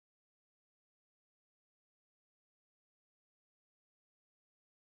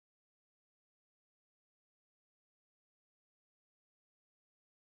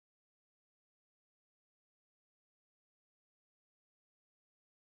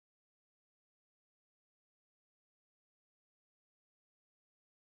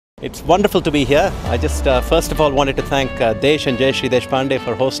It's wonderful to be here. I just first of all wanted to thank Desh and Jayashree Deshpande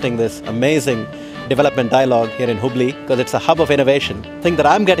for hosting this amazing development dialogue here in Hubli, because it's a hub of innovation. The thing that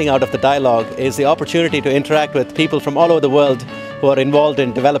I'm getting out of the dialogue is the opportunity to interact with people from all over the world who are involved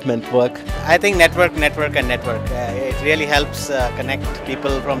in development work. I think network. It really helps connect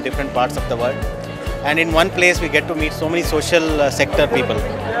people from different parts of the world. And in one place we get to meet so many social sector people.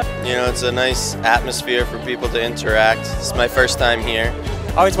 You know, it's a nice atmosphere for people to interact. It's my first time here.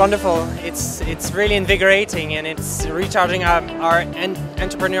 Oh, it's wonderful. It's really invigorating, and it's recharging our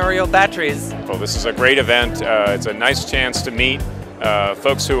entrepreneurial batteries. Well, this is a great event. It's a nice chance to meet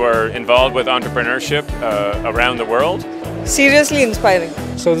folks who are involved with entrepreneurship around the world. Seriously inspiring.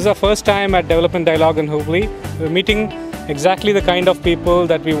 So this is our first time at Development Dialogue in Hubli. We're meeting exactly the kind of people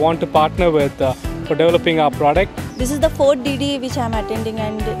that we want to partner with for developing our product. This is the fourth DD which I am attending,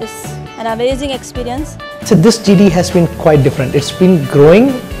 and it's an amazing experience. So this GD has been quite different. It's been growing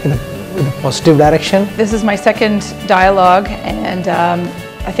in a positive direction. This is my second dialogue, and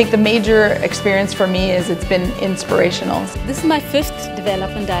I think the major experience for me is it's been inspirational. This is my fifth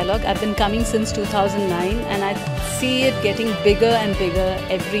development dialogue. I've been coming since 2009, and I see it getting bigger and bigger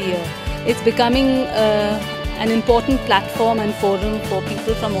every year. It's becoming an important platform and forum for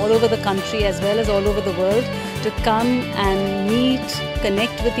people from all over the country as well as all over the world to come and meet,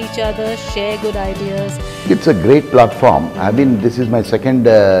 connect with each other, share good ideas. It's a great platform. This is my second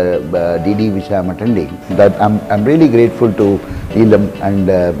DD which I am attending. That I'm really grateful to Neelam and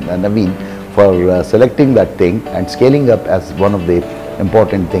Naveen for selecting that thing and scaling up as one of the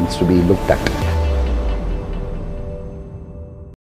important things to be looked at.